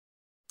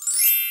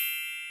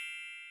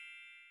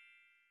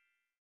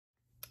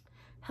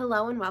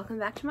Hello and welcome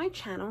back to my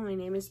channel. My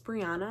name is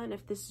Brianna, and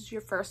if this is your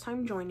first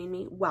time joining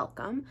me,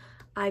 welcome.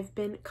 I've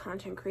been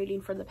content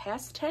creating for the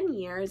past 10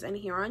 years, and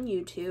here on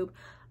YouTube,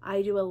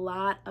 I do a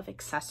lot of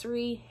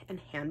accessory and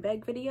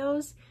handbag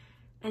videos.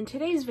 And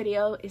today's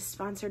video is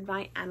sponsored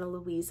by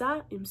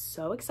Luisa. I'm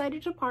so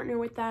excited to partner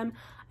with them.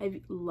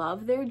 I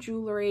love their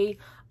jewelry.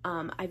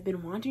 I've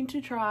been wanting to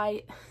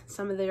try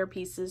some of their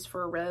pieces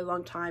for a really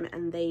long time,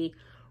 and they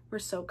were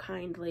so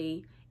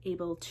kindly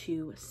able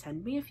to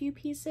send me a few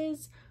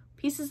pieces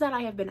that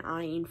I have been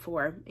eyeing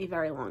for a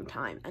very long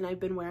time, and I've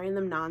been wearing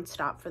them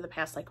nonstop for the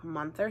past like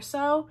month or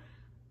so,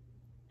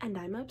 and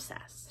I'm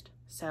obsessed.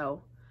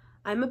 So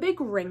I'm a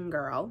big ring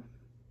girl.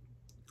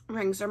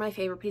 Rings are my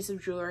favorite piece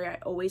of jewelry. I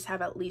always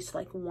have at least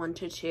like 1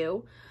 to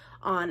 2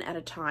 on at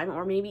a time,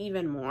 or maybe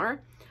even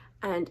more.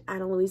 And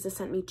Luisa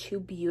sent me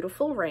 2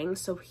 beautiful rings.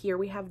 So here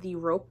we have the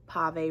rope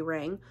Pave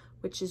ring,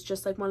 which is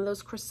just like one of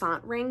those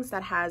croissant rings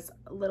that has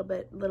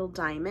little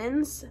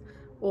diamonds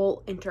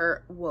all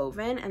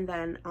interwoven, and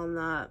then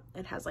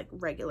it has like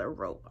regular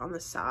rope on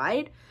the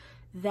side.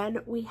 Then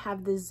we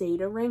have the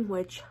Zeta ring,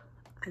 which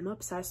I'm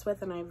obsessed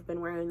with, and I've been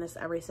wearing this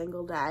every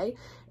single day.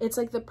 It's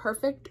like the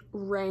perfect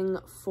ring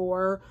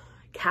for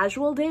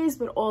casual days,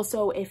 but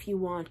also if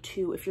you're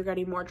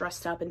getting more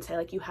dressed up and say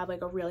like you have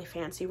like a really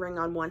fancy ring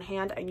on one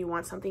hand and you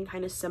want something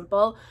kind of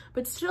simple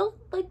but still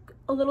like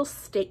a little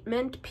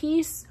statement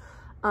piece,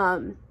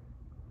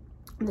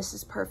 this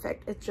is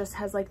perfect. It just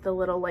has like the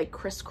little like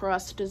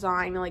crisscross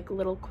design, like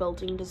little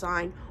quilting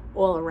design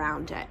all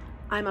around it.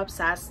 I'm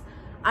obsessed.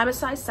 I'm a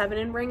size 7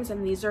 in rings,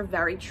 and these are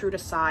very true to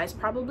size.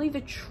 Probably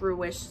the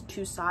truest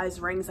to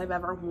size rings I've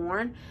ever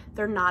worn.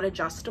 They're not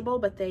adjustable,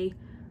 but they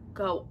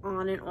go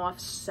on and off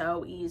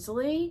so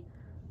easily,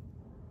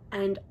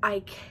 and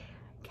I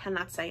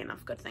cannot say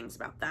enough good things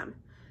about them.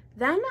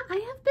 Then I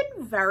have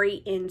been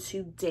very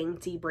into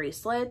dainty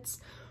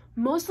bracelets,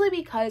 mostly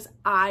because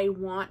I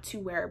want to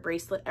wear a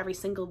bracelet every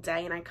single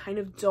day and I kind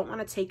of don't want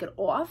to take it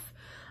off.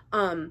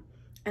 And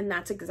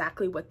that's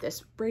exactly what this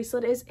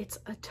bracelet is. It's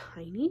a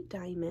tiny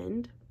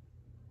diamond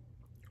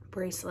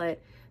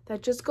bracelet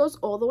that just goes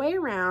all the way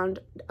around,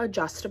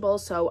 adjustable.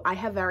 So I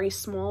have very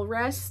small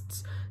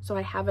wrists, so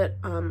I have it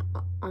on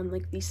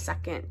like the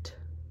second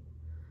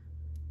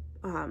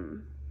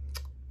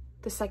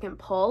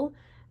pull,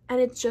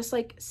 and it just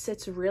like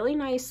sits really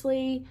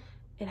nicely.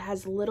 It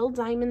has little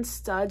diamond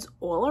studs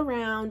all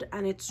around,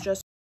 and it's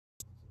just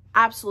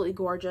absolutely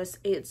gorgeous.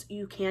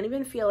 You can't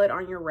even feel it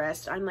on your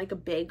wrist. I'm like a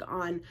big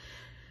on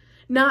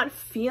not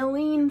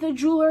feeling the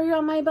jewelry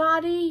on my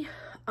body,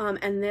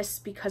 and this,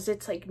 because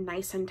it's like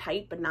nice and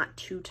tight but not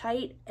too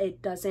tight,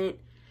 it doesn't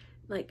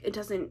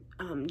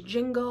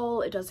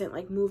jingle, it doesn't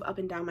like move up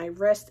and down my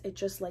wrist. It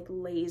just like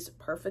lays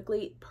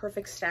perfectly.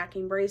 Perfect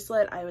stacking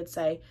bracelet. I would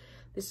say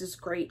this is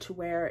great to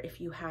wear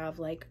if you have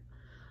like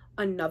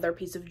another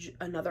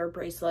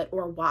bracelet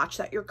or watch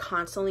that you're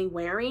constantly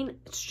wearing.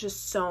 It's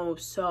just so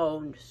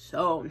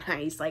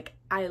nice. Like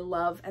I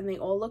love, and they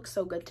all look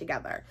so good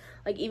together.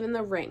 Like even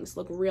the rings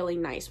look really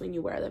nice when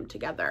you wear them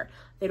together.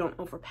 They don't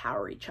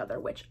overpower each other,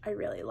 which I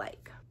really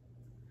like.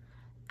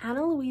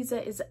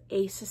 Luisa is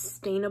a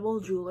sustainable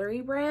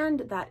jewelry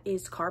brand that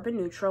is carbon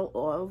neutral.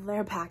 All of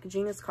their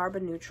packaging is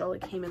carbon neutral.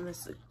 It came in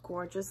this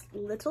gorgeous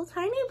little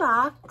tiny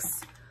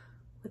box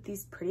with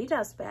these pretty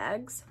dust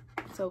bags.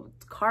 So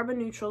it's carbon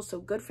neutral, so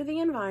good for the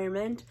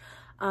environment.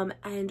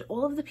 And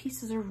all of the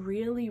pieces are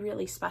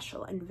really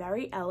special and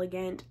very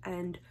elegant,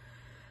 and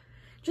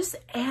just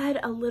adds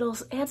a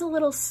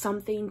little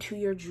something to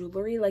your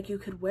jewelry. Like you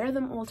could wear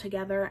them all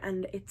together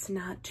and it's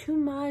not too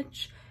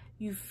much.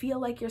 You feel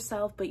like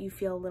yourself, but you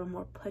feel a little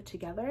more put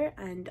together,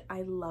 and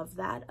I love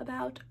that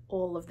about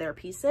all of their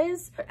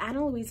pieces.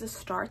 Luisa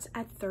starts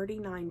at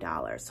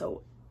 $39,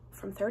 so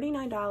from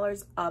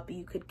 $39 up,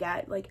 you could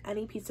get like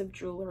any piece of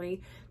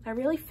jewelry that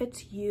really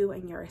fits you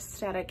and your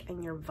aesthetic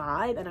and your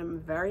vibe. And I'm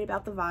very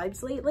about the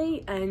vibes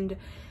lately, and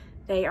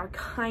they are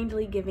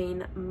kindly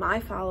giving my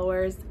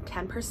followers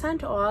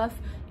 10% off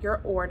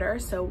your order.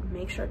 So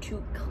make sure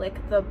to click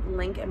the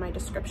link in my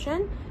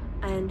description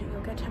and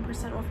you'll get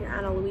 10% off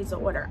your Luisa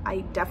order.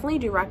 I definitely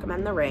do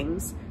recommend the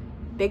rings.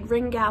 Big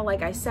ring gal,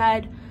 like I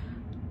said.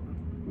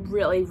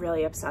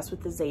 Really obsessed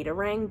with the Zeta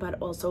ring, but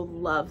also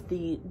love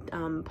the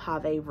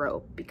Pave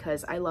rope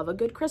because I love a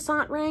good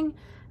croissant ring,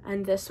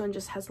 and this one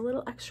just has a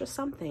little extra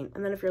something.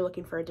 And then if you're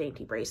looking for a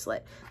dainty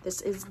bracelet, this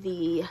is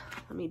the,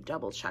 let me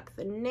double check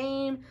the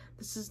name,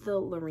 this is the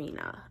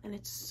Laurena, and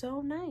it's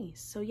so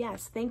nice. So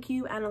yes, thank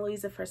you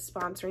Luisa for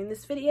sponsoring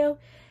this video.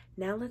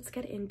 Now let's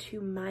get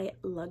into my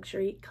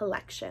luxury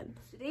collection.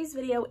 Today's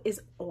video is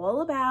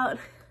all about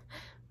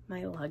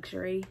my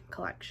luxury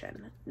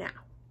collection. Now,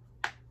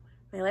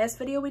 my last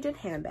video we did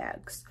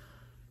handbags.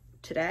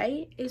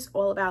 Today is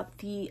all about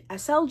the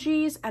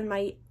SLGs and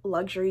my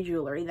luxury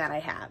jewelry that I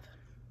have.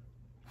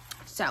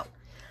 So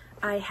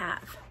I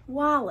have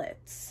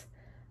wallets,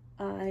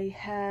 I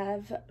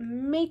have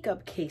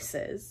makeup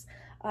cases,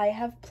 I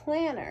have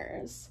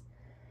planners,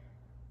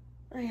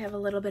 I have a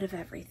little bit of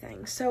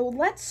everything. So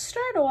let's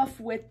start off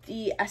with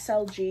the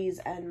SLGs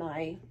and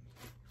my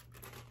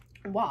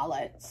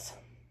wallets.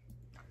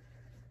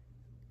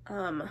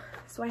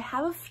 So I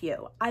have a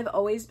few. I've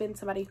always been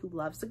somebody who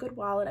loves a good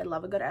wallet. I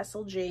love a good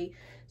SLG.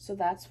 So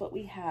that's what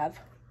we have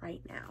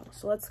right now.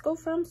 So let's go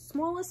from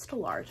smallest to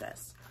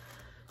largest.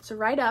 So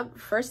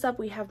first up,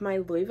 we have my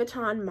Louis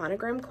Vuitton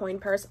monogram coin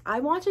purse. I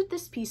wanted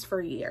this piece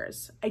for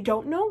years. I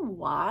don't know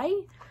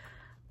why.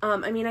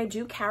 I mean, I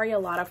do carry a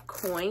lot of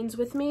coins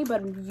with me,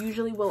 but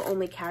usually will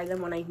only carry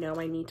them when I know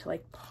I need to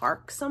like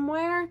park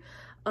somewhere,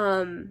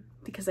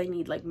 because I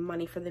need like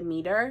money for the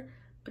meter.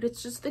 But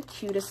it's just the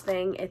cutest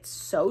thing. It's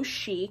so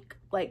chic.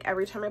 Like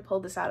every time I pull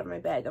this out of my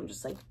bag, I'm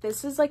just like,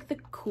 this is like the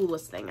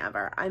coolest thing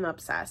ever. I'm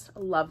obsessed.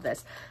 I love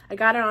this. I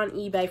got it on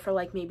eBay for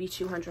like maybe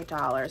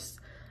 $200.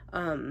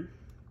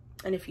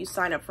 And if you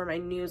sign up for my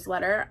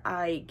newsletter,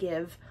 I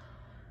give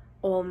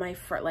all my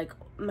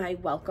my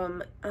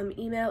welcome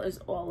email is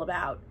all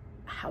about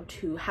how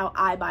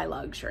I buy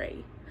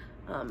luxury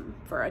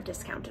for a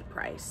discounted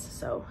price.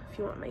 So if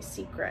you want my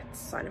secrets,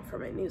 sign up for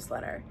my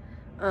newsletter.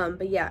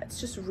 But yeah, it's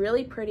just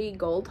really pretty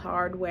gold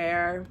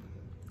hardware.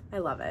 I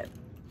love it.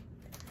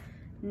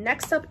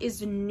 Next up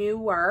is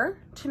newer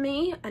to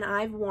me, and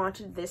I've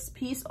wanted this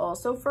piece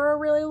also for a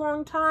really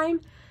long time.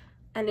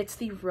 And it's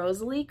the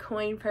Rosalie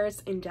coin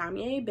purse in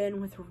Damier Bin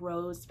with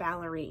rose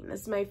ballerine.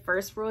 This is my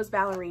first rose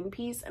ballerine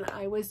piece, and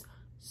I was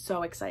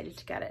so excited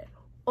to get it.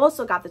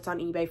 Also got this on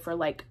eBay for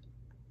like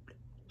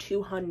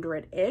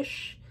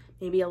 200-ish,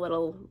 maybe a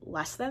little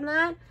less than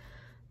that.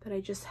 But I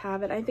just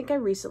have it. I think I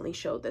recently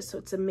showed this. So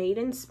it's a made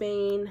in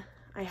Spain.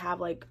 I have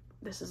like,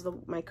 this is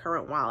my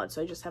current wallet.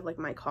 So I just have like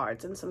my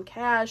cards and some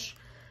cash.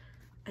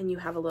 And you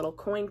have a little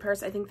coin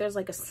purse. I think there's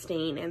like a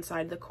stain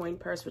inside the coin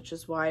purse, which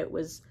is why it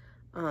was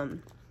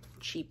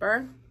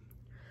cheaper.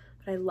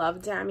 But I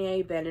love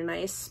Damier Bin, and I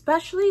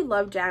especially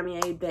love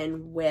Damier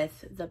Bin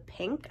with the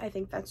pink. I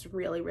think that's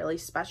really, really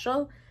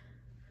special.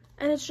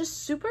 And it's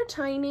just super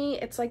tiny.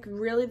 It's like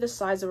really the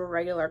size of a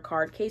regular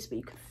card case, but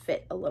you could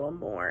fit a little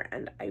more.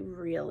 And I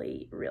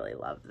really, really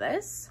love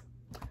this.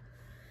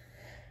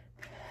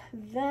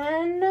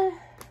 Then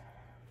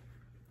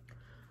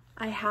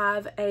I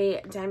have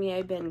a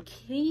Damier Bin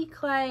key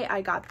clay.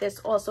 I got this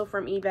also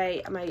from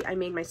eBay. I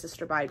made my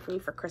sister buy it for me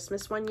for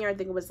Christmas one year. I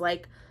think it was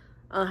like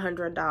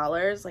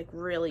 $100, like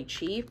really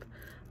cheap.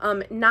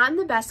 Not in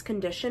the best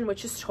condition,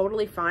 which is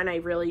totally fine. I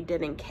really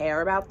didn't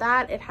care about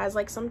that. It has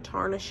like some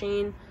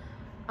tarnishing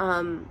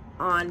on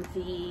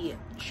the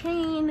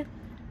chain,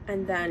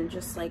 and then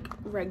just like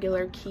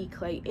regular key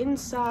clay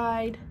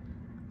inside.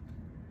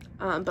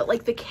 But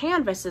like the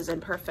canvas is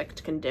in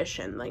perfect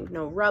condition, like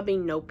no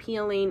rubbing, no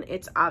peeling.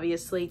 It's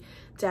obviously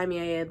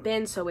Damier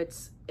Bin, so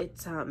it's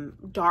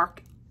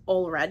dark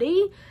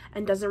already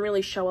and doesn't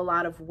really show a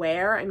lot of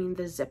wear. I mean,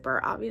 the zipper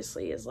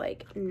obviously is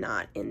like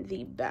not in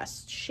the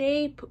best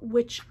shape,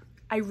 which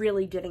I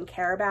really didn't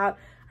care about.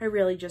 I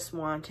just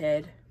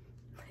wanted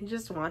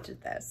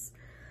this.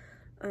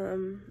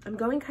 I'm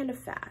going kind of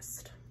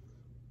fast.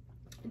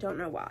 I don't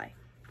know why.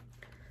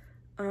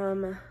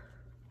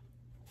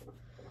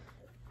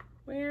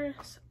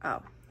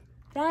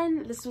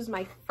 Then this was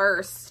my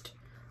first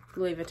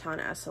Louis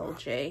Vuitton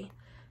SLG,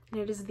 and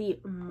it is the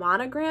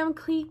monogram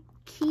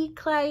key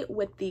clay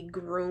with the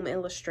groom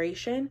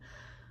illustration.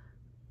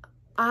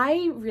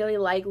 I really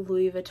like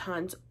Louis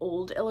Vuitton's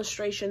old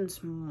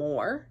illustrations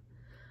more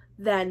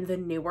than the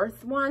newer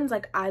ones.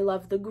 Like I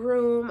love the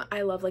groom,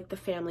 I love like the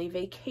family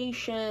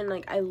vacation,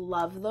 like I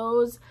love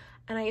those.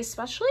 And I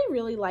especially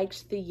really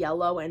liked the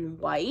yellow and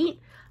white.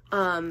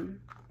 And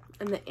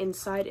the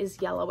inside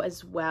is yellow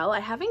as well. I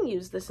haven't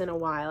used this in a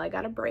while. I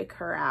gotta break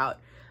her out.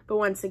 But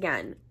once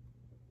again,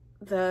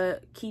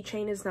 the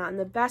keychain is not in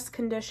the best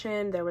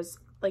condition. There was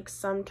like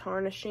some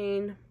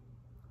tarnishing.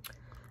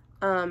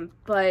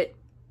 But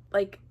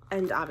like,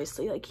 and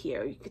obviously like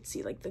here, you could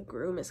see like the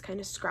groom is kind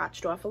of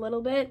scratched off a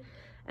little bit.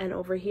 And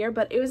over here,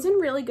 but it was in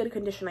really good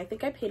condition. I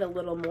think I paid a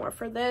little more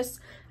for this.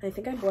 And I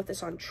think I bought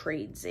this on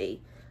Tradesy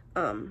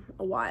a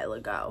while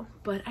ago.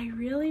 But I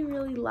really,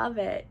 really love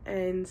it.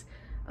 And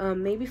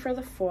maybe for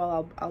the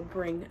fall, I'll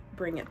bring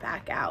it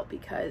back out,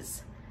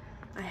 because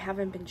I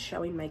haven't been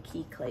showing my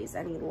key clays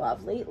any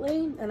love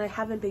lately, and I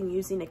haven't been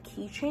using a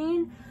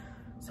keychain,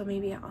 so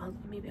maybe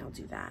I'll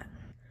do that.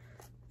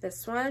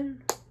 This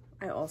one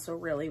I also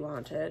really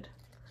wanted,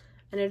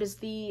 and it is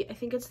I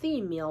think it's the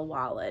Emile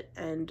wallet,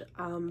 and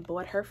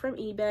bought her from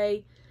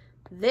eBay.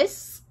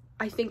 This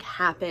I think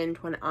happened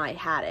when I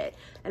had it,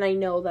 and I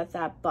know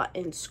that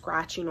button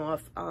scratching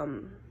off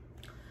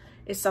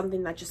is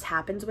something that just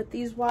happens with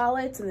these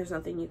wallets, and there's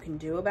nothing you can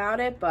do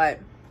about it. But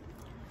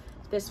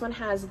this one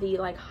has the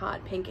like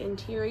hot pink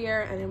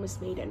interior, and it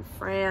was made in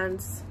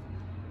France.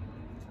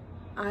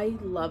 I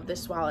love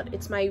this wallet.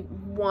 It's my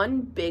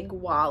one big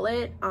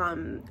wallet,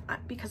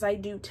 because I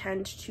do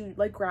tend to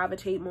like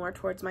gravitate more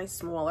towards my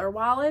smaller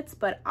wallets,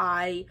 but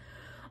I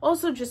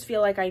also just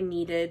feel like I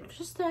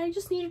just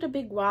needed a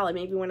big wallet.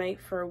 Maybe when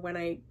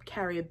I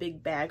carry a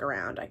big bag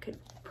around, I could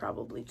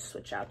probably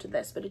switch out to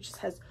this. But it just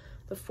has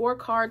the 4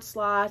 card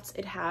slots.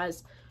 It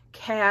has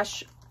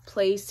cash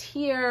place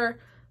here.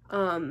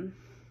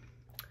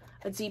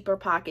 a zipper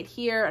pocket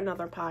here,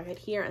 another pocket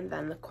here, and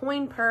then the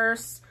coin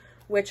purse,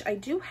 which I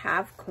do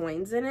have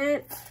coins in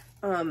it,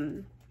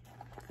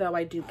 though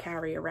I do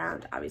carry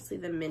around, obviously,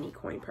 the mini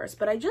coin purse.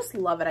 But I just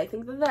love it. I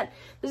think that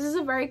this is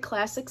a very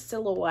classic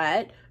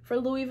silhouette for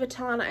Louis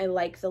Vuitton. I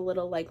like the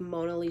little, like,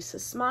 Mona Lisa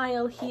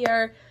smile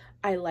here.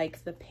 I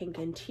like the pink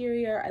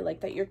interior. I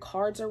like that your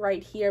cards are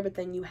right here, but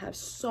then you have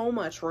so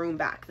much room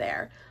back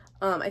there.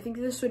 I think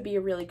this would be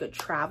a really good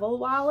travel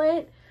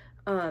wallet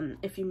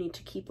if you need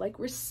to keep, like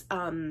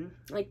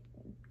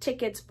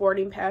tickets,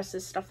 boarding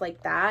passes, stuff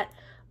like that.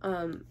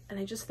 And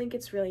I just think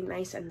it's really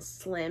nice and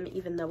slim,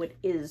 even though it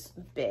is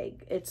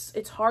big.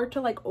 It's hard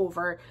to, like,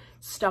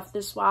 overstuff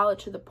this wallet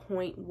to the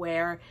point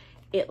where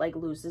it, like,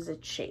 loses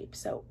its shape.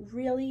 So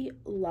really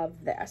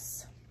love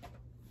this.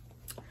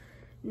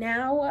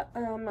 Now,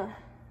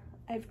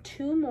 I have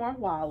two more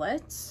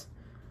wallets.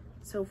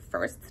 So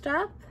first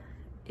up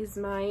is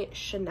my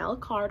Chanel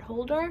card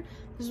holder.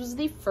 This was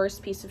the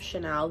first piece of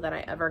Chanel that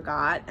I ever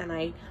got, and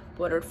I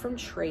bought it from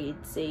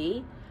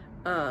Tradesy.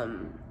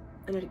 And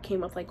it came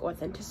with, like,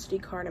 authenticity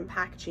card and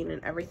packaging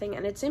and everything,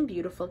 and it's in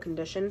beautiful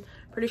condition.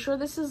 Pretty sure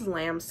this is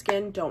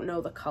lambskin, don't know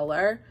the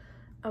color.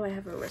 Oh, I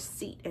have a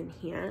receipt in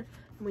here.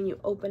 And when you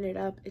open it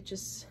up, it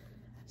just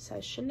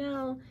says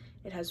Chanel.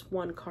 It has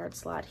one card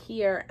slot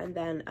here and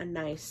then a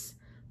nice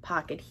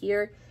pocket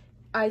here.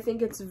 I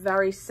think it's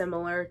very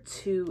similar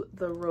to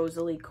the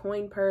Rosalie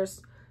coin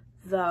purse,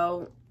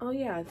 though, oh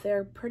yeah,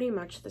 they're pretty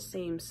much the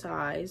same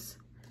size.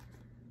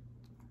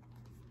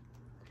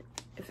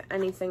 If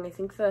anything, I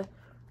think the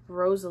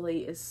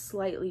Rosalie is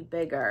slightly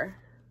bigger.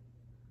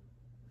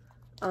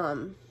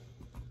 But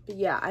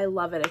yeah, I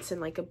love it. It's in,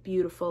 like, a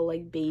beautiful,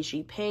 like,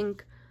 beigey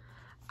pink.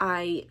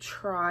 I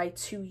try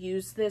to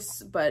use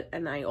this,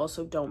 and I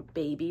also don't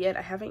baby it.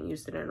 I haven't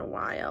used it in a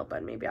while,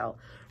 but maybe I'll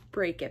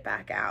break it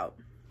back out.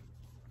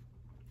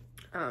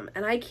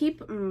 And I keep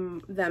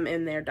them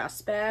in their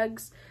dust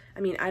bags.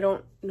 I mean, I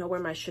don't know where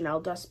my Chanel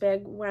dust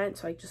bag went,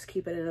 so I just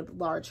keep it in a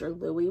larger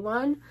Louis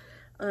one.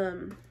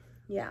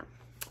 Yeah.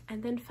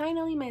 And then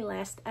finally, my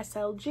last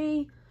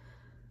SLG,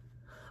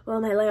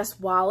 well, my last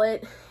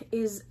wallet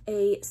is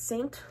a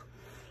Saint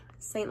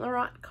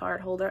Laurent card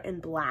holder in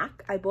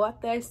black. I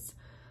bought this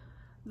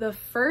the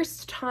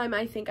first time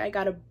I think I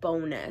got a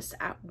bonus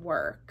at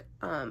work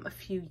a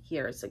few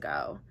years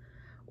ago,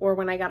 or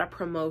when I got a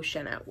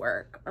promotion at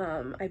work.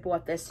 I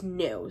bought this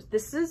new.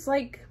 This is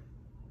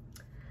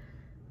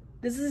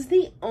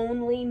the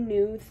only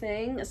new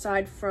thing,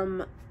 aside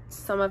from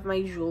some of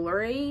my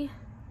jewelry,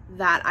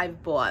 that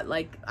I've bought.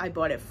 Like, I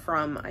bought it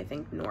from, I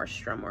think,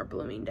 Nordstrom or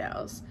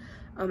Bloomingdale's.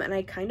 And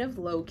I kind of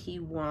low-key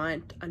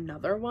want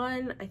another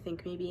one, I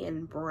think maybe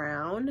in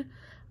brown.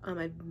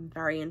 I've been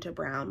very into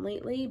brown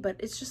lately, but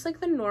it's just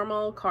like the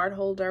normal card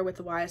holder with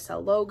the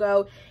YSL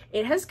logo.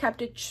 It has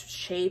kept its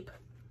shape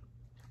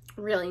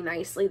really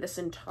nicely this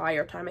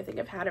entire time. I think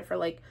I've had it for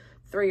like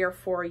 3 or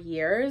 4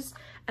 years,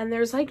 and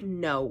there's like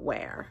no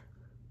wear.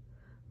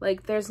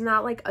 Like, there's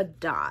not like a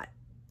dot.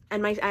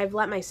 And I've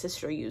let my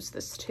sister use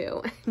this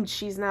too, and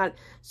she's not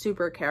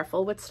super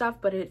careful with stuff,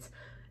 but it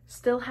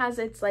still has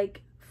its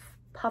like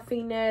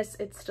puffiness.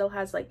 It still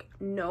has like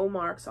no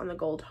marks on the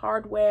gold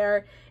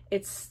hardware.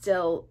 It's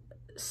still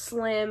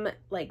slim,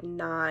 like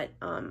not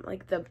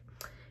like the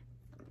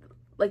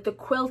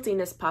quilting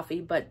is puffy,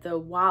 but the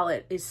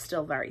wallet is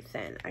still very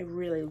thin. I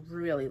really,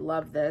 really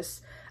love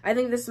this. I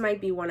think this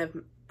might be one of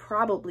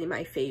probably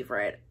my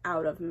favorite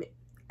out of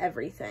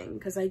everything,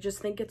 because I just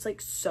think it's like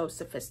so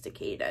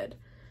sophisticated.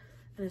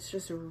 And it's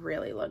just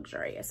really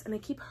luxurious. And I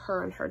keep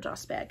her in her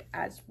dust bag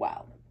as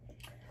well.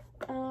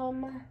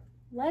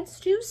 Let's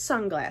do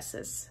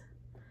sunglasses.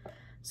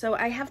 So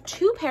I have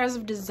 2 pairs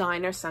of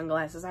designer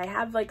sunglasses. I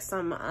have like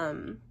some,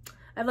 I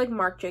have like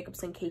Marc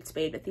Jacobs and Kate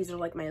Spade, but these are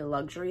like my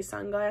luxury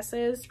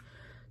sunglasses.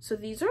 So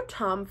these are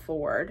Tom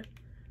Ford.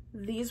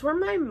 These were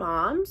my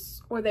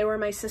mom's, or they were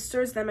my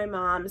sister's, then my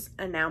mom's,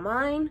 and now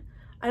mine.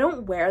 I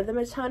don't wear them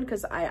a ton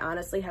because I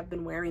honestly have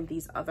been wearing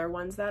these other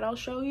ones that I'll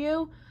show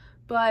you,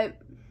 but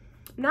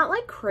not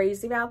like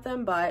crazy about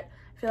them, but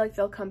I feel like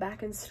they'll come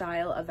back in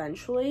style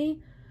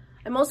eventually.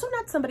 I'm also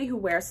not somebody who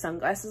wears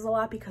sunglasses a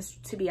lot because,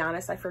 to be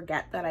honest, I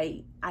forget that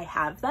I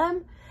have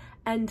them,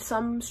 and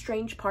some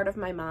strange part of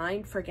my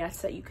mind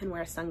forgets that you can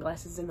wear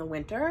sunglasses in the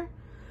winter.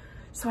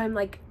 So I'm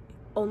like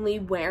only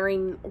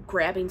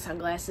grabbing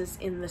sunglasses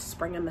in the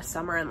spring and the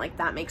summer, and like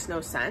that makes no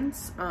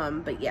sense.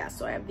 But yeah,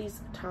 so I have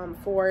these Tom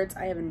Fords.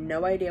 I have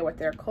no idea what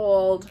they're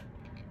called.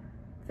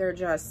 They're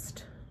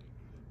just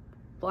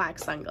black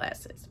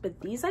sunglasses, but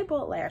these I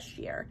bought last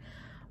year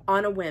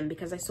on a whim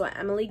because I saw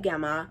Emily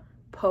Gemma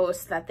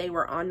post that they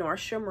were on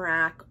Nordstrom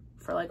Rack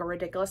for like a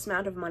ridiculous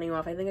amount of money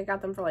off. I think I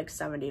got them for like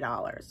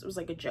 $70. It was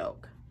like a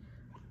joke.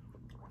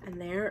 And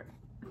they're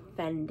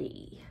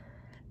Fendi,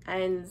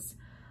 and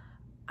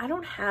I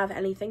don't have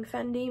anything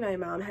Fendi. My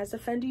mom has a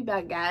Fendi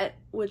baguette,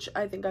 which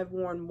I think I've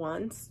worn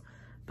once,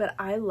 but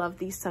I love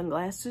these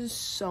sunglasses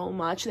so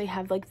much. They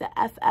have like the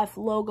FF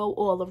logo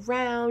all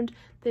around.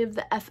 They have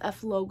the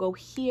FF logo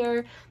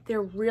here.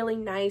 They're really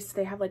nice.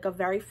 They have like a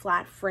very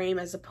flat frame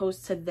as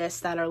opposed to this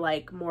that are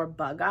like more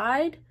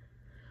bug-eyed.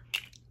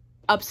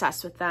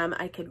 Obsessed with them.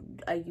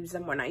 I use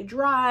them when I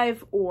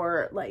drive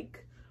or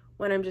like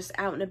when I'm just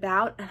out and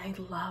about, and I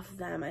love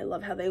them. I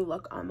love how they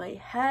look on my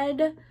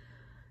head.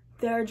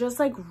 They're just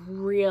like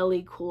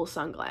really cool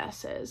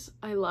sunglasses.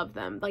 I love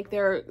them. Like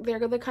they're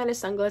the kind of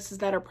sunglasses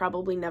that are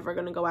probably never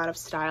going to go out of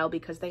style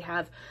because they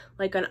have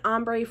like an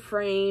ombre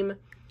frame.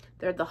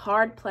 They're the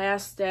hard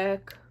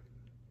plastic.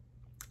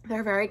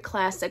 They're very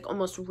classic,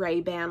 almost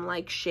Ray-Ban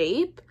like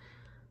shape.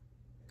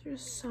 They're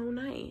so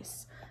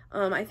nice.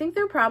 I think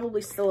they're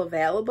probably still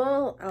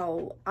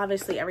available.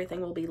 Obviously everything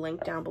will be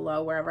linked down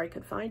below wherever I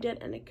could find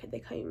it, and they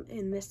came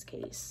in this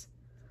case.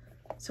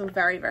 So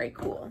very, very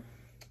cool.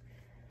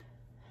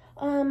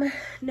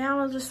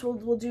 Now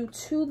we'll do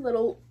two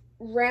little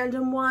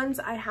random ones.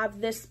 I have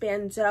this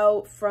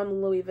bandeau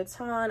from Louis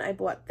Vuitton. I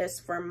bought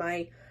this for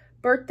my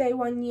birthday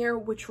one year,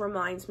 which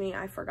reminds me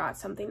I forgot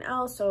something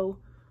else, so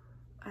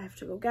I have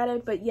to go get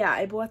it. But yeah,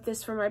 I bought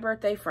this for my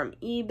birthday from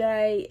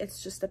eBay.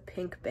 It's just a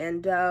pink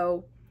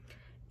bandeau.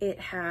 It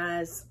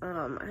has,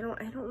 I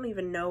don't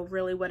even know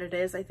really what it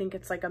is. I think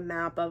it's like a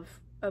map of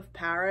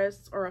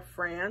Paris or of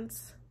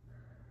France,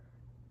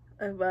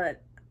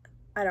 but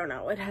I don't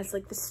know. It has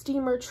like the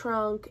steamer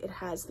trunk. It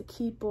has the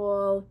keep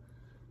ball.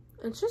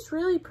 It's just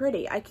really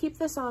pretty. I keep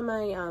this on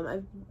my, I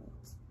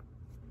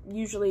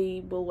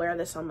usually will wear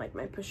this on like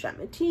my Pochette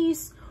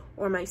Métis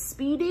or my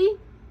Speedy,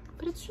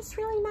 but it's just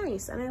really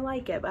nice and I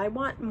like it. But I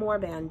want more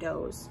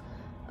bandeaus.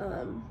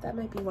 That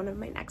might be one of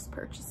my next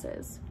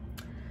purchases.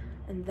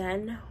 And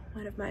then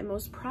one of my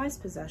most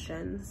prized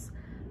possessions,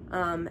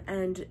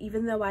 and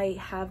even though I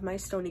have my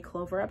Stony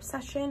Clover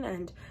obsession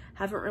and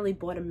haven't really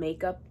bought a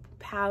makeup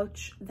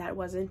pouch that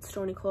wasn't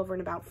Stony Clover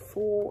in about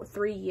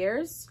 3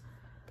 years,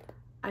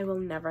 I will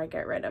never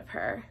get rid of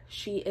her.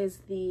 She is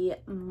the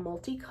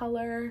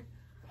multicolor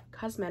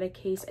cosmetic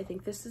case. I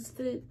think this is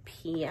the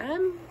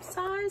PM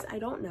size, I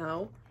don't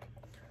know,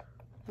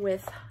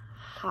 with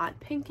hot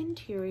pink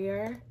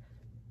interior,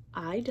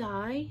 eye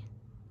dye.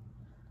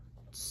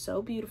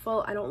 So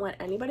beautiful. I don't let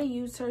anybody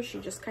use her. She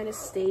just kind of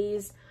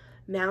stays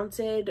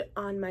mounted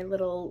on my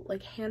little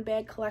like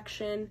handbag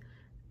collection,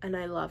 and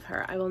I love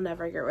her. I will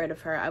never get rid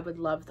of her. I would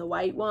love the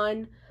white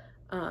one.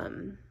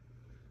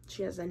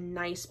 She has a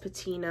nice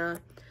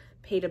patina.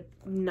 Paid a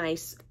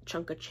nice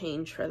chunk of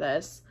change for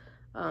this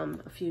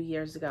a few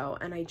years ago,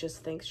 and I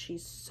just think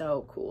she's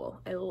so cool.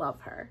 I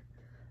love her.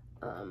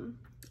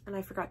 And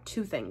I forgot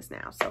two things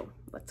now, so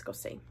let's go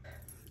see.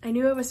 I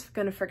knew I was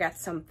gonna forget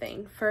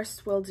something.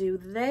 First, we'll do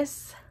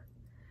this,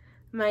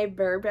 my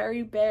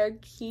Burberry Bear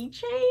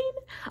keychain.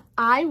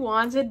 I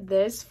wanted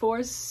this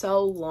for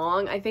so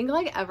long. I think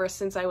like ever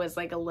since I was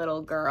like a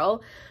little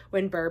girl,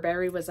 when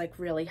Burberry was like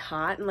really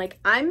hot, and like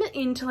I'm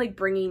into like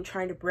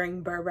trying to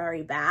bring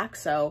Burberry back,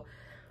 so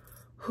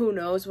who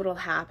knows what'll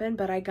happen.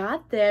 But I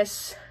got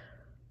this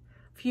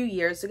a few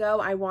years ago.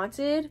 I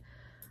wanted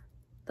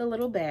the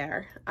little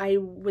bear. I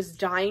was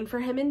dying for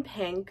him in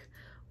pink.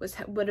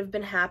 Would have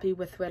been happy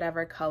with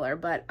whatever color,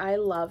 but I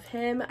love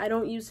him. I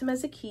don't use him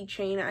as a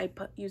keychain. I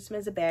use him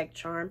as a bag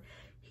charm.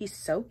 He's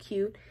so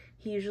cute.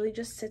 He usually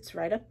just sits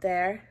right up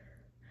there.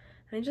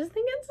 And I just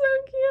think it's so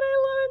cute. I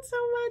love it so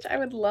much. I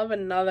would love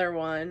another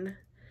one.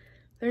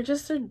 They're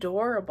just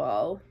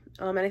adorable.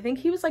 And I think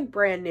he was like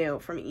brand new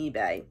from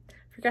eBay.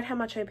 Forget how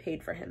much I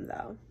paid for him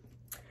though.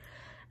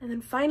 And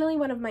then finally,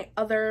 one of my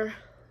other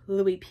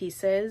Louis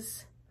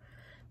pieces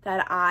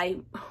that I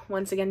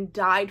once again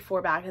died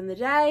for back in the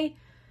day.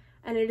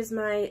 And it is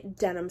my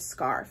denim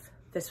scarf.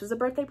 This was a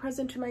birthday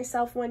present to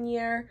myself one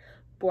year.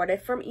 Bought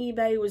it from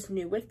eBay. It was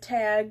new with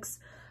tags.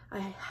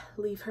 I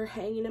leave her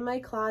hanging in my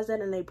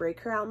closet and I break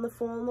her out in the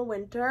fall and the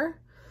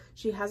winter.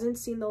 She hasn't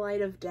seen the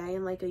light of day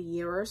in like a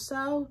year or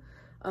so.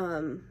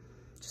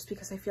 Just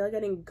because I feel like I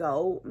didn't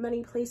go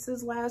many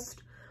places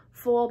last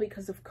fall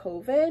because of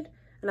COVID.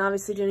 And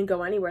obviously didn't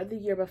go anywhere the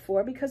year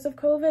before because of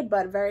COVID.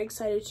 But very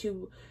excited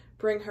to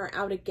bring her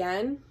out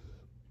again.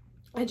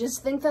 I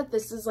just think that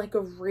this is like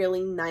a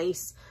really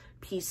nice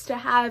piece to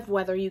have,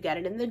 whether you get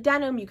it in the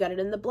denim, you get it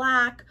in the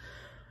black,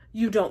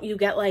 you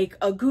get like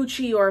a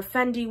Gucci or a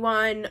Fendi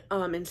one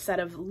instead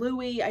of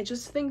Louis. I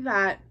just think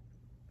that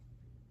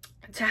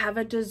to have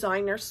a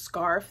designer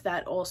scarf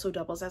that also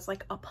doubles as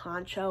like a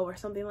poncho or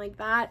something like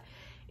that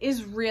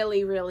is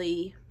really,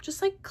 really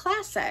just like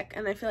classic.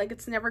 And I feel like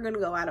it's never going to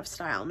go out of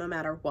style no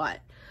matter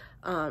what.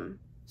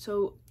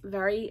 So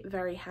very,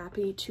 very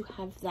happy to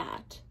have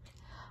that.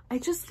 I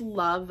just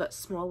love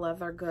small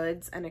leather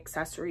goods and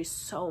accessories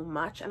so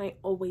much, and I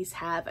always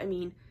have. I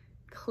mean,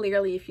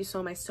 clearly if you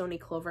saw my Stony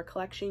Clover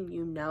collection,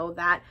 you know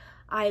that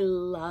I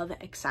love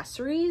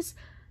accessories.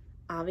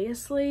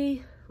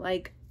 Obviously,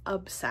 like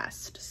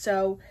obsessed.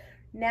 So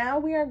now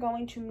we are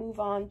going to move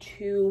on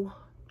to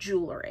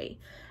jewelry.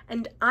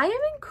 And I am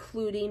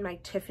including my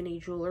Tiffany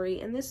jewelry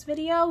in this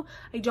video.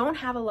 I don't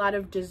have a lot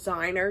of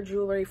designer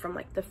jewelry from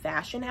like the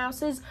fashion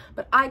houses,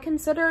 but I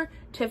consider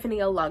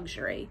Tiffany a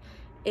luxury.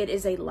 It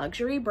is a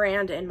luxury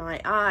brand in my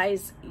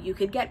eyes. You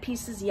could get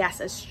pieces, yes,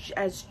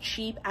 as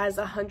cheap as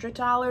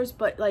 $100,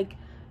 but like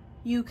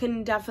you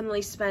can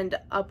definitely spend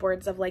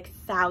upwards of like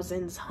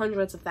thousands,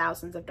 hundreds of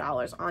thousands of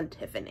dollars on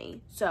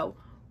Tiffany. So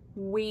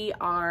we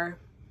are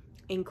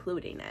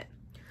including it.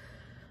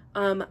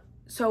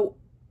 So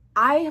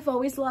I have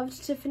always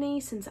loved Tiffany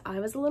since I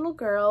was a little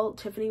girl.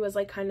 Tiffany was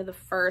like kind of the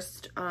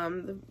first,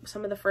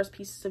 some of the first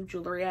pieces of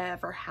jewelry I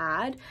ever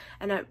had.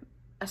 And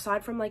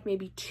aside from like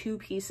maybe 2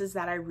 pieces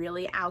that I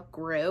really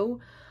outgrew,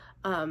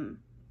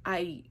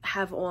 I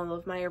have all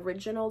of my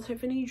original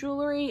Tiffany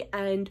jewelry,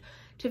 and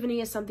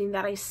Tiffany is something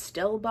that I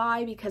still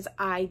buy because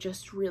I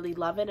just really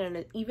love it.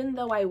 And even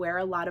though I wear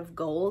a lot of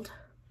gold,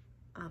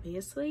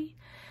 obviously,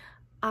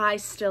 I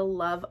still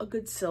love a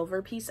good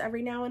silver piece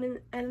every now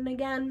and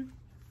again.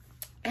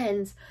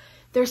 And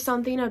there's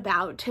something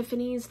about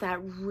Tiffany's that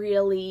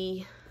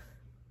really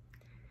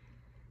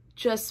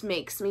just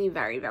makes me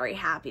very, very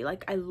happy.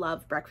 Like, I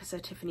love Breakfast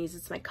at Tiffany's.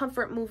 It's my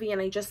comfort movie,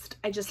 and I just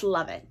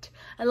love it.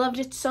 I loved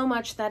it so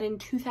much that in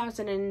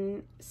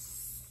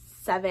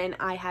 2007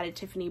 I had a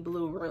Tiffany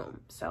blue room.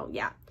 So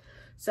yeah.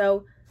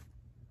 So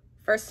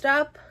first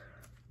up,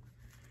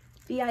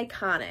 the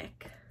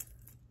iconic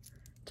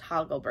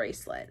toggle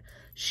bracelet.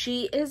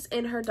 She is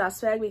in her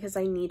dust bag because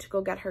I need to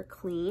go get her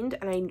cleaned,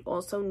 and I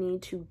also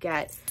need to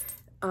get,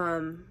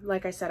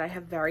 like I said, I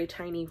have very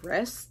tiny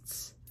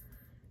wrists,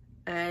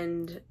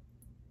 and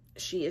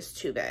she is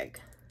too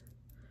big.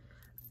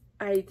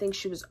 I think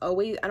she was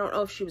always, I don't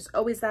know if she was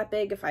always that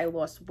big, if I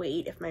lost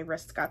weight, if my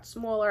wrists got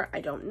smaller,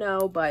 I don't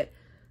know, but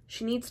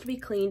she needs to be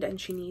cleaned, and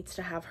she needs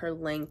to have her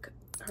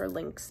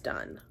links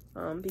done.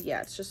 But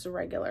yeah, it's just the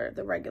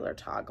regular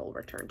toggle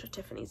return to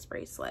Tiffany's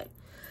bracelet.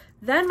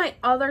 Then my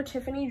other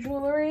Tiffany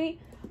jewelry,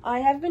 I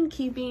have been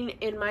keeping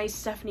in my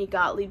Stephanie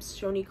Gottlieb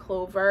Stony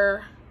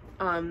Clover.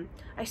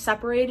 I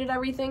separated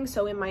everything.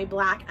 So in my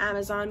black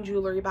Amazon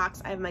jewelry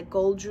box, I have my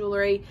gold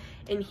jewelry.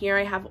 In here,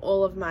 I have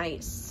all of my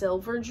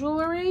silver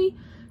jewelry.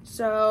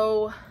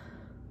 So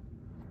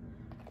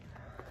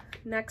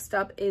next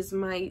up is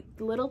my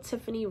little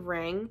Tiffany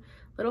ring,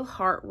 little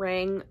heart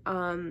ring.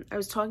 I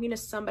was talking to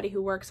somebody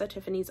who works at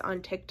Tiffany's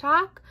on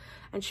TikTok,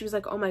 and she was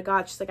like, oh my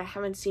God, she's like, I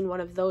haven't seen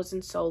one of those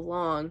in so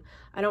long.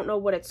 I don't know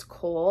what it's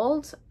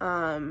called.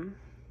 But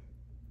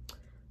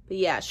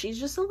yeah, she's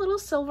just a little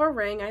silver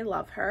ring. I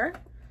love her.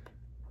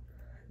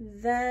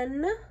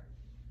 Then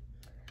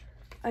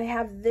I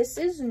have, this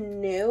is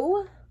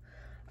new.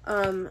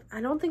 I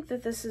don't think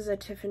that this is a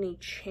Tiffany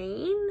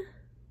chain.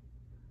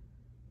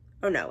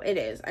 Oh no, it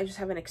is. I just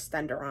have an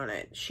extender on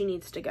it. She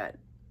needs to get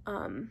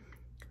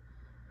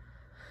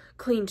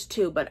cleaned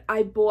too, but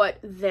I bought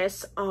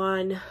this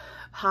on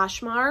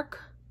Poshmark.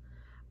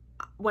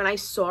 When I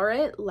saw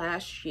it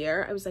last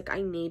year, I was like,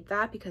 I need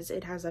that because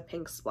it has a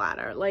pink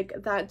splatter. Like,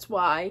 that's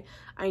why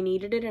I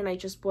needed it, and I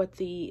just bought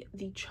the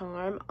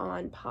charm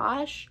on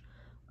Posh.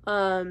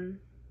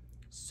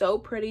 So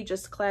pretty,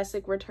 just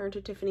classic Return to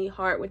Tiffany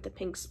heart with the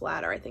pink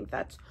splatter. I think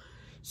that's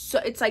so,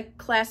 it's like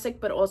classic,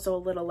 but also a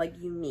little like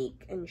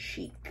unique and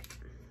chic.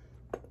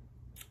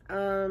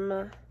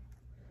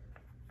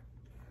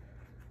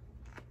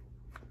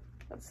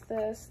 What's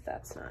this?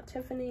 That's not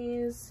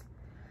Tiffany's.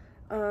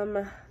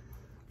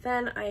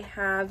 Then I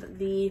have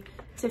the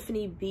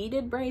Tiffany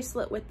beaded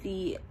bracelet with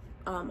the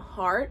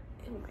heart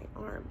in my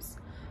arms.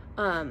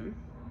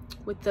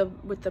 With the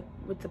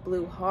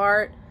blue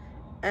heart.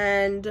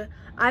 And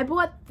I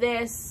bought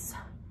this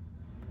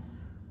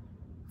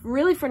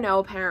really for no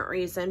apparent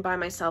reason by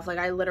myself. Like,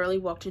 I literally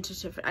walked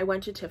into I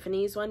went to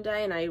Tiffany's one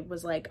day and I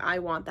was like, I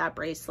want that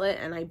bracelet,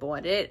 and I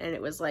bought it, and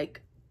it was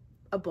like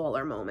a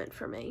baller moment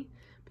for me.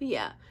 But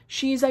yeah,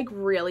 she's like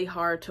really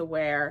hard to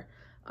wear.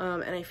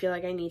 And I feel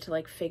like I need to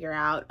like figure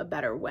out a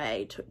better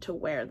way to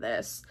wear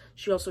this.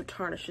 She also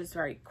tarnishes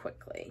very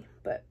quickly,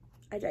 but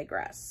I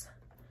digress.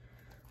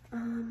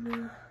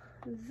 Then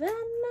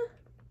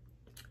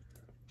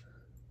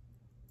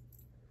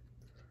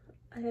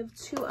I have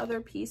 2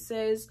 other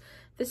pieces.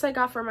 This I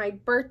got for my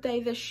birthday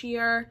this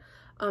year,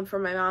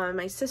 from my mom and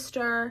my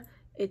sister.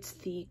 It's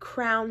the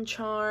crown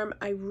charm.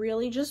 I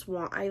really just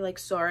I like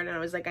saw it and I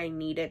was like, I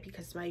need it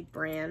because my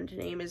brand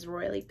name is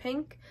Royally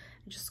Pink.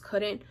 I just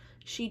couldn't.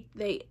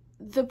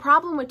 The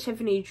problem with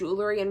Tiffany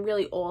jewelry and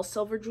really all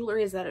silver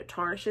jewelry is that it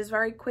tarnishes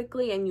very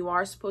quickly, and you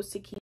are supposed to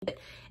keep it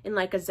in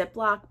like a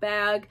Ziploc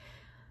bag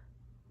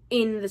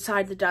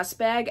inside the dust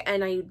bag,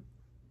 and I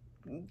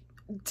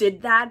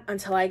did that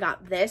until I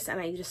got this, and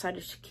I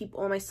decided to keep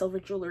all my silver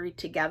jewelry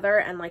together,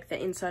 and like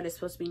the inside is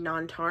supposed to be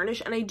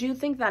non-tarnished, and I do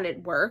think that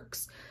it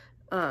works.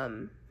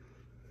 So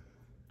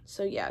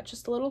yeah,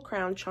 just a little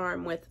crown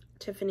charm with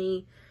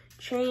Tiffany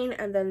chain,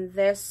 and then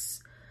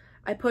this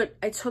I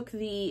took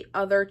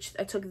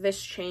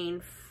this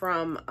chain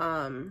from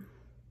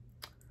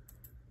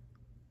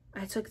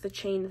I took the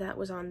chain that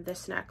was on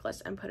this necklace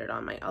and put it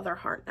on my other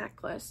heart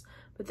necklace,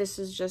 but this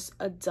is just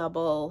a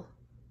double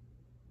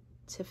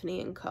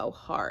Tiffany & Co.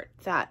 heart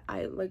that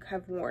I like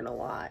have worn a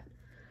lot.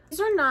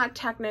 These are not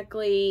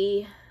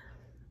technically,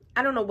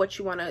 I don't know what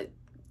you want to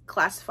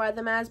classify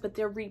them as, but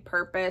they're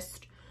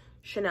repurposed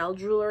Chanel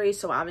jewelry.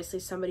 So obviously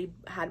somebody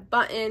had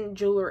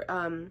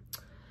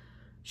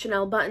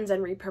Chanel buttons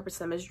and repurposed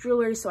them as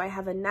jewelry. So I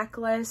have a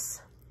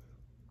necklace,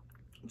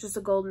 just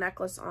a gold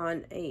necklace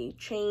on a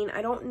chain.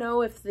 I don't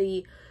know if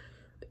the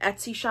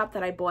Etsy shop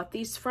that I bought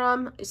these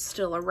from is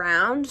still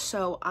around,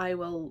 so I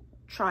will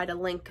try to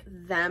link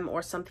them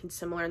or something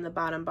similar in the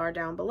bottom bar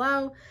down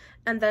below.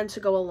 And then to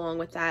go along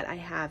with that, I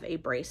have a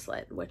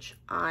bracelet, which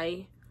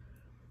I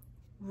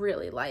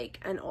really like.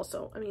 And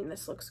also, I mean,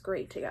 this looks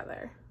great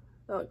together.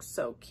 That looks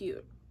so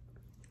cute.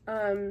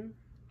 So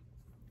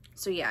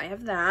yeah, I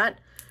have that.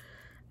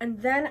 And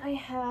then I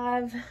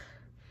have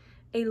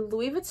a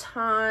Louis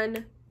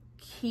Vuitton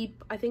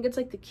I think it's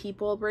like the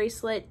Keepall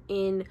bracelet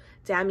in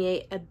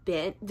Damier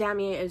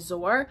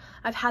Azur.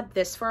 I've had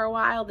this for a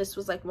while. This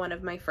was like one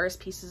of my first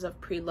pieces of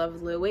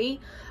pre-loved Louis.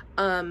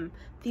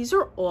 These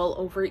are all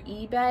over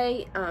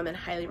eBay, and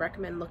highly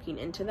recommend looking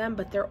into them,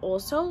 but they're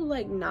also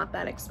like not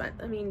that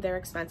expensive. I mean, they're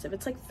expensive.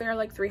 They're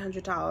like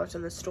 $300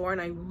 in the store,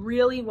 and I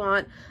really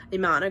want a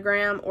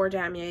monogram or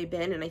Damier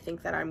bin, and I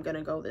think that I'm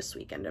gonna go this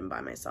weekend and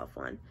buy myself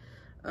one,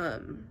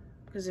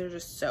 because they're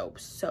just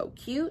so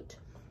cute.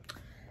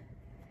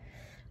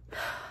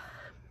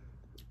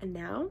 And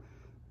now,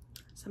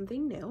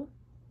 something new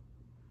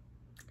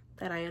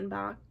that I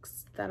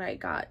unboxed that I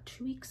got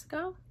 2 weeks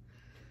ago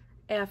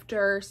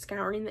after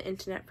scouring the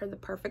internet for the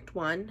perfect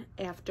one,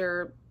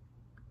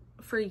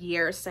 for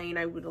years saying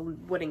I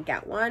wouldn't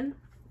get one.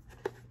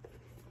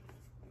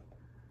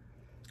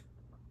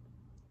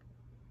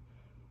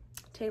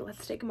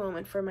 Let's take a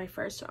moment for my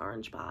first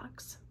orange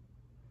box.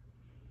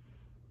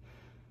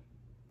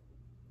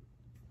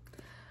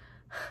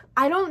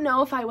 I don't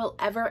know if I will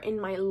ever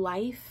in my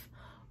life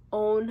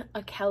own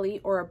a Kelly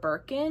or a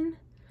Birkin.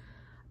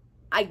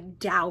 I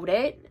doubt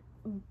it.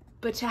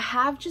 But to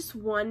have just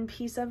one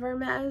piece of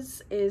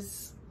Hermes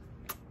it's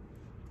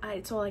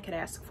all I could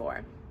ask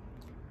for.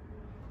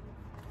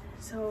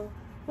 So,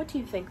 what do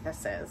you think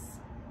this is?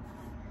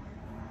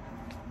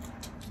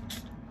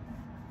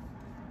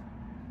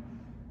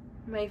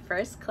 My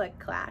first click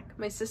clack.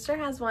 My sister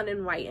has one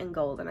in white and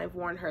gold, and I've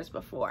worn hers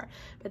before,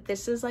 but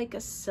this is like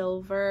a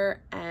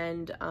silver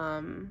and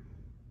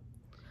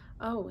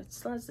oh, it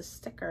still has the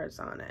stickers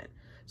on it.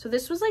 So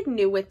this was like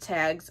new with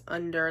tags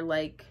under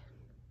like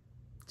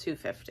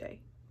 $250.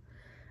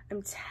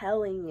 I'm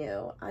telling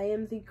you, I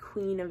am the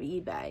queen of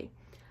eBay.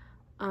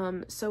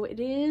 So it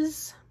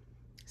is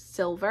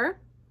silver.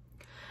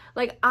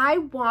 Like, I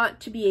want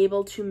to be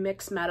able to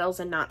mix metals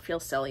and not feel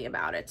silly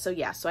about it. So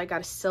yeah, so I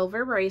got a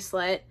silver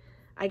bracelet.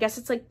 I guess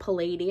it's like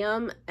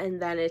palladium, and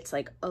then it's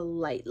like a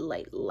light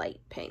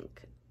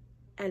pink,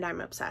 and I'm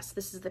obsessed.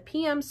 This is the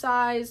PM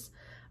size,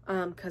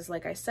 because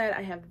like I said,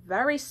 I have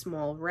very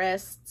small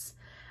wrists,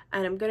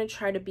 and I'm gonna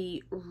try to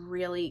be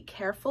really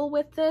careful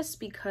with this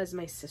because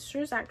my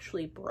sister's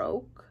actually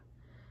broke.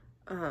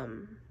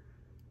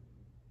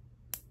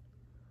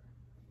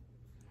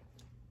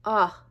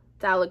 Oh,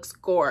 that looks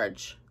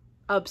gorge.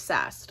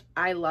 Obsessed.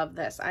 I love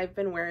this. I've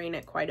been wearing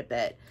it quite a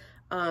bit.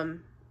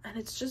 And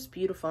it's just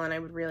beautiful, and I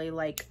would really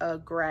like a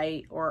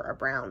gray or a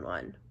brown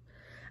one.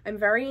 I'm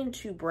very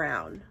into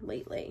brown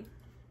lately.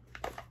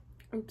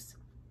 Oops.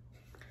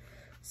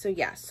 So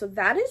yeah, so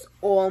that is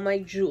all my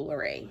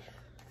jewelry,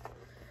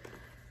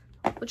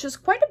 which is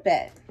quite a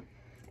bit.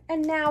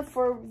 And now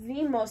for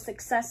the most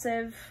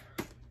excessive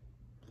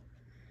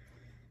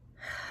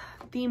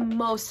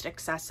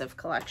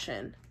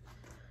collection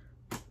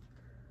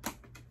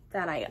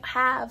that I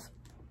have,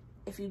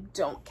 if you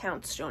don't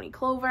count Stony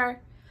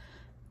Clover.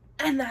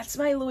 And that's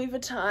my Louis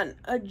Vuitton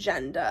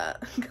Agenda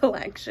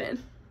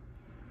collection.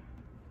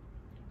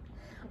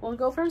 We'll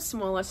go from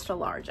smallest to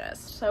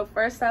largest. So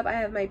first up, I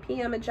have my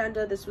PM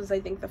Agenda. This was, I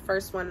think, the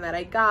first one that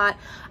I got.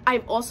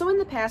 I've also in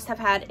the past have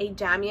had a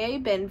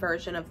Damier bin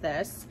version of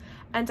this,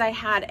 and I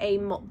had a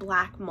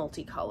black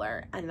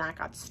multicolor, and that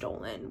got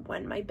stolen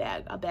when a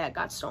bag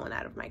got stolen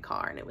out of my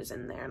car, and it was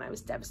in there, and I was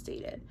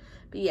devastated.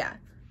 But yeah.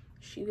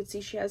 You can see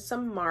she has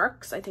some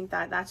marks. I think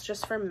that's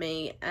just for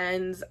me,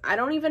 and I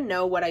don't even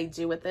know what I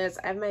do with this.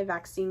 I have my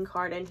vaccine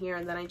card in here,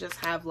 and then I just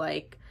have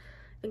like,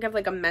 I think I have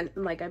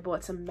like I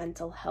bought some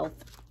mental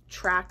health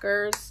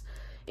trackers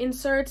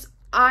inserts.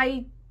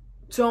 I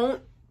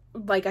don't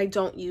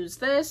use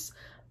this.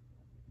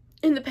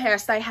 In the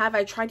past,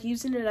 I tried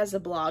using it as a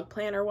blog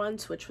planner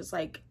once, which was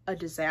like a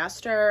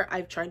disaster.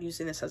 I've tried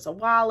using this as a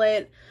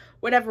wallet,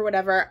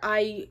 whatever.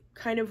 I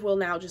kind of will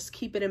now just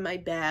keep it in my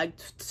bag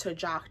to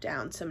jot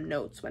down some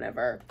notes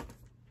whenever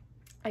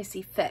I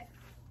see fit.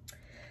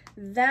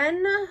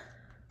 Then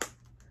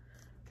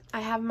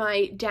I have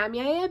my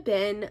Damier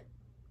bin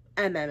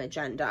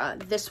Agenda.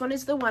 This one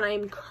is the one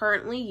I'm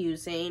currently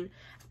using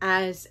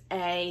as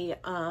a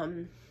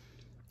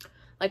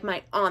like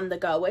my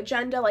on-the-go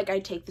agenda. Like, I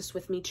take this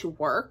with me to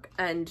work,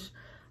 and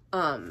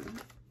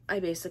I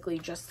basically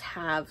just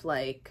have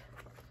like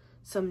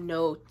some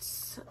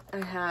notes.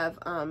 I have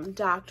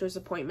doctor's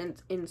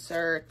appointment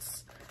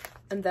inserts,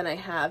 and then I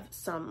have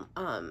some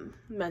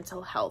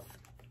mental health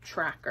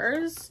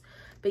trackers.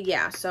 But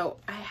yeah, so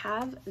I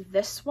have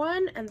this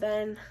one, and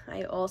then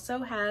I also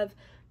have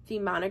the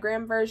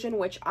monogram version,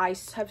 which I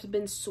have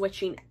been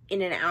switching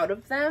in and out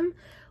of them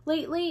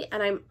lately,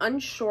 and I'm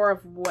unsure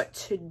of what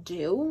to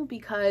do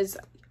because,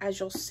 as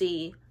you'll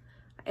see,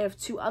 I have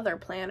two other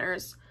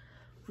planners,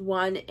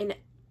 one in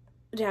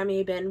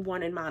damier bin,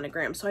 one in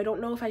monogram. So I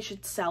don't know if I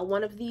should sell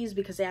one of these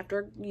because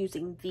after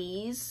using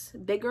these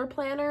bigger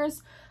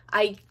planners,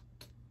 I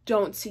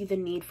don't see the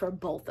need for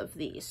both of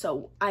these.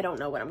 So I don't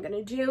know what I'm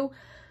gonna do.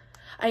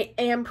 I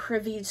am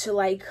privy to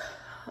like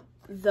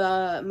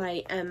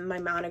my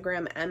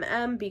monogram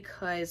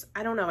because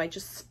I don't know, I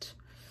just,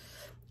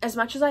 as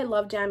much as I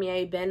love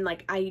damier bin,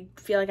 like I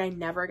feel like I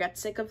never get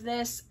sick of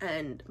this,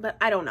 but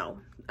I don't know,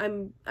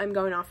 I'm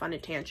going off on a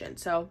tangent.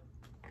 So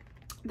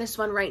this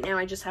one right now,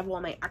 I just have all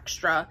my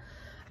extra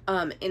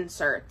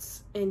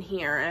inserts in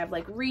here. I have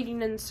like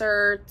reading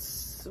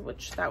inserts,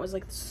 which that was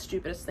like the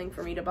stupidest thing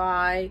for me to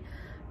buy.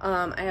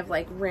 I have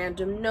like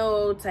random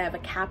notes. I have a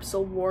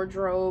capsule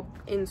wardrobe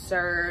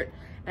insert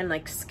and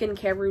like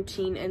skincare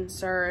routine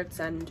inserts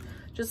and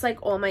just like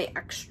all my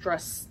extra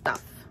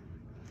stuff.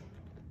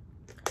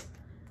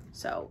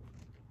 So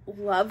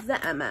love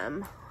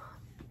the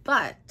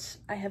but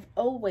I have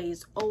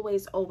always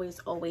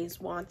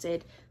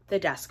wanted the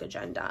desk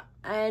agenda.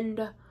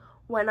 And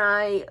when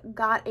I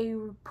got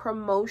a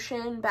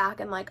promotion back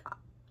in like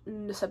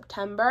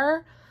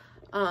September,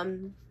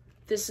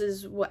 this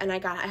is what, and I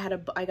got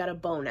a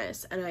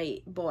bonus, and I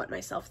bought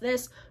myself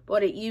this,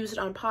 bought it used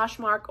on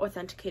Poshmark,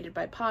 authenticated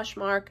by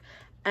Poshmark,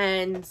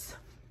 and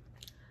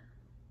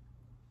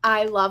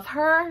I love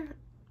her,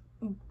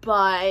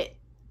 but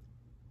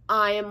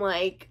I am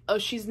like, oh,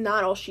 she's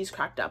not all she's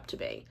cracked up to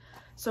be.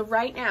 So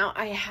right now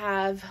I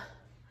have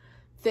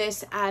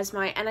this as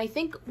my, and I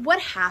think what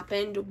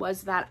happened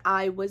was that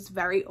I was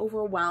very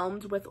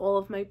overwhelmed with all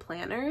of my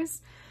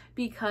planners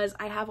because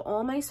I have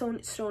all my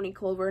Stony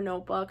Clover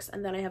notebooks,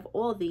 and then I have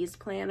all these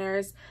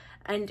planners,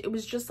 and it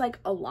was just like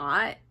a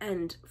lot.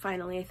 And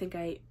finally I think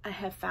I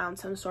have found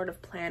some sort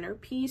of planner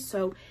piece.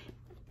 So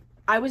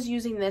I was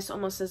using this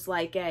almost as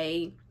like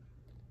a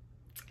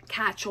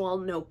catch-all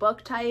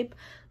notebook type,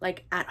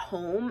 like at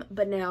home,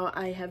 but now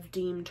I have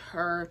deemed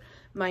her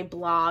my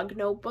blog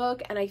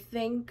notebook, and I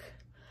think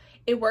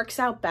it works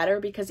out better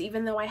because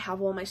even though I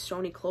have all my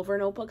Stony Clover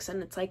notebooks,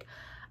 and it's like,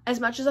 as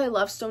much as I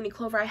love Stony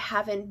Clover, I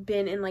haven't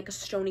been in like a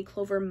Stony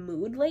Clover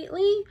mood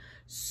lately.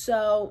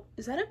 So,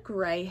 is that a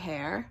gray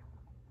hair?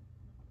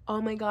 Oh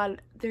my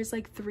god, there's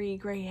like 3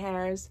 gray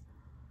hairs.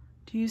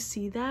 Do you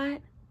see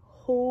that?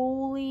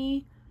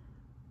 Holy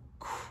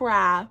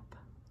crap.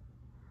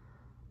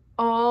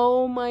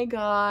 Oh my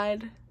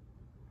god.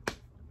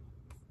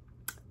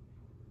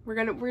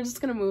 We're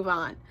just gonna move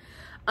on.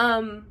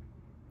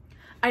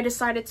 I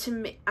decided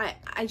to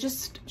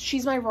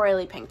she's my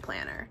royally pink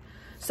planner.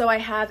 So I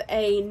have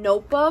a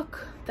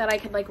notebook that I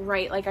could like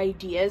write like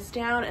ideas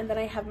down, and then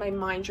I have my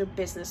Mind Your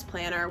Business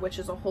planner, which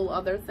is a whole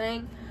other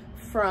thing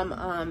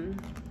from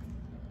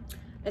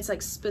it's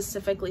like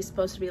specifically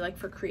supposed to be like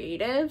for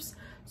creatives.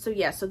 So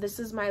yeah, so this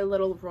is my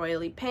little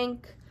royally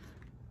pink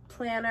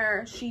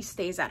planner. She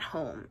stays at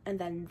home. And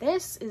then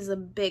this is a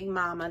big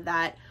mama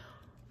that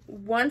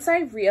once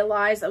I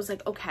realized, I was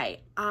like, okay,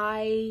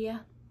 I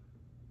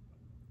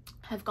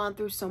have gone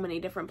through so many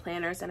different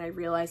planners, and I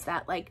realized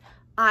that like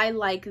I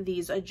like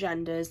these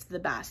agendas the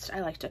best.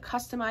 I like to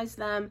customize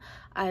them.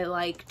 I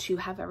like to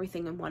have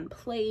everything in one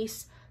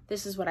place.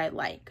 This is what I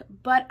like.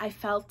 But I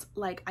felt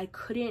like I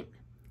couldn't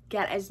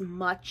get as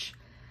much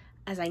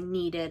as I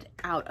needed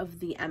out of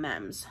the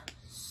MMs.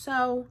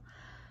 So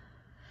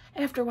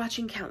after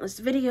watching countless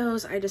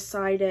videos, I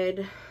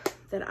decided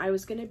that I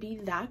was gonna be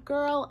that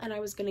girl, and I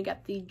was gonna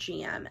get the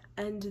GM.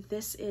 And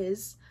this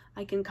is,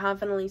 I can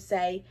confidently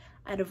say,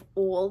 out of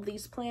all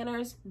these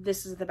planners,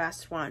 this is the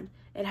best one.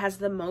 It has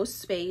the most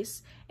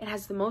space. It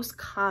has the most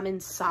common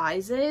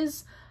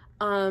sizes.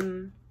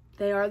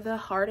 They are the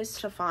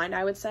hardest to find,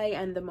 I would say,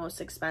 and the most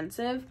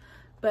expensive.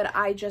 But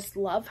I just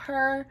love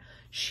her.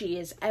 She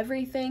is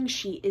everything.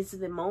 She is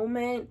the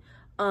moment.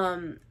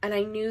 And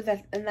I knew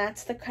that, and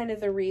that's the kind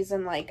of the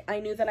reason, like, I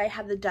knew that I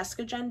had the desk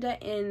agenda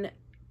in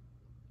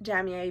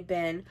damier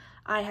bin.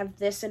 I have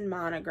this in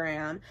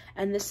monogram,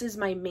 and this is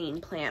my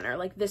main planner.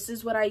 Like, this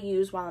is what I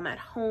use while I'm at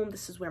home.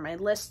 This is where my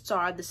lists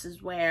are. This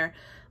is where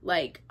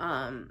like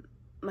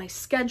my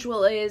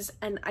schedule is,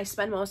 and I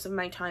spend most of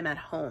my time at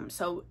home.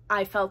 So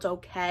I felt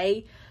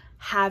okay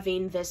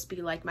having this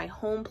be like my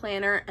home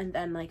planner, and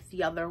then like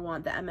the other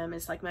one, the MM,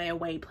 is like my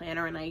away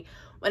planner, and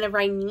whenever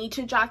I need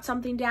to jot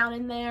something down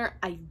in there,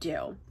 I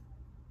do.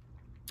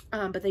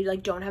 But they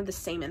like don't have the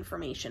same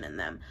information in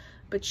them.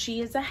 But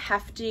she is a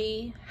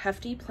hefty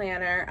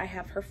planner. I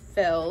have her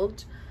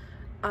filled.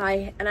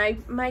 I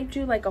might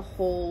do like a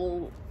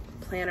whole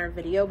planner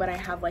video, but I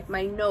have like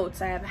my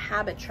notes. I have a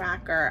habit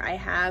tracker. I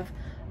have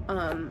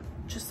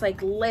just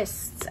like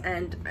lists,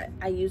 and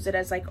I use it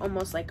as like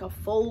almost like a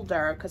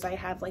folder because I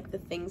have like the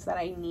things that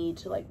I need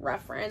to like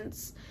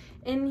reference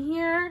in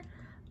here.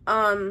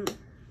 And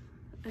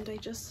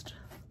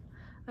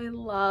I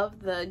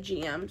love the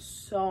GM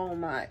so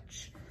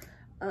much.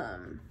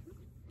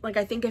 Like,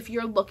 I think if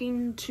you're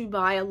looking to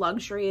buy a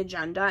luxury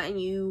agenda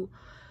and you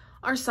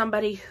are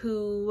somebody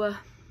who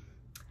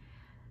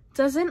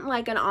doesn't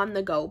like an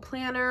on-the-go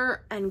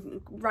planner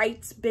and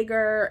writes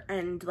bigger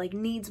and like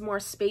needs more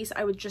space,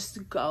 I would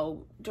just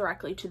go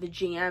directly to the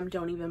GM.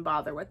 Don't even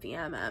bother with the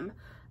MM.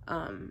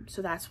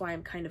 So that's why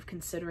I'm kind of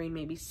considering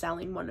maybe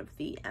selling one of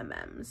the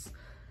MMs.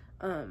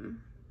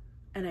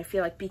 And I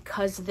feel like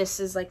because this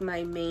is like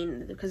my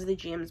main, because the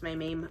GM is my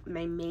main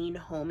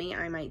homie,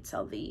 I might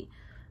sell the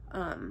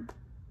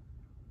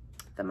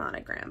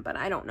monogram, but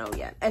I don't know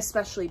yet,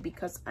 especially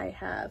because I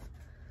have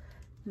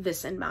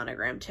this in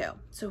monogram too,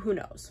 so who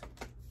knows.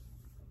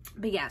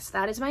 But yes,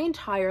 that is my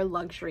entire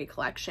luxury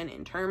collection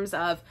in terms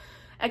of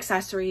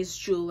accessories,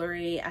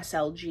 jewelry,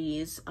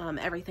 SLGs,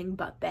 everything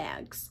but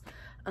bags.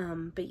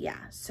 But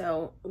yeah,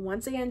 so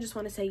once again, just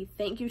want to say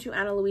thank you to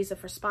Ana Luisa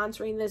for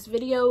sponsoring this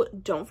video.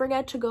 Don't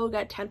forget to go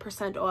get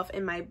 10% off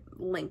in my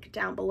link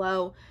down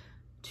below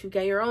to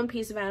get your own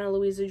piece of Ana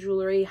Luisa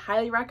jewelry.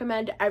 Highly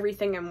recommend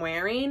everything I'm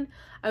wearing.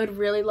 I would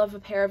really love a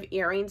pair of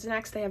earrings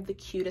next. They have the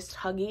cutest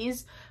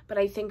huggies, but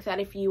I think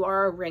that if you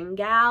are a ring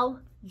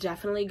gal,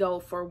 definitely go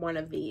for one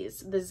of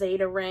these. The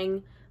Zeta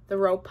Ring, the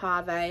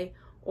Pave,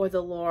 or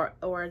the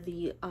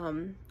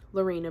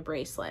Laurena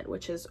Bracelet,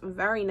 which is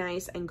very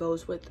nice and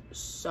goes with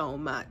so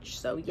much.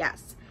 So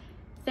yes,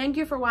 thank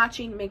you for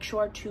watching. Make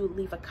sure to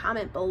leave a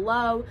comment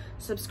below,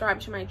 subscribe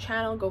to my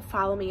channel, go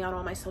follow me on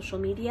all my social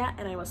media,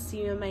 and I will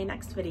see you in my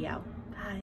next video.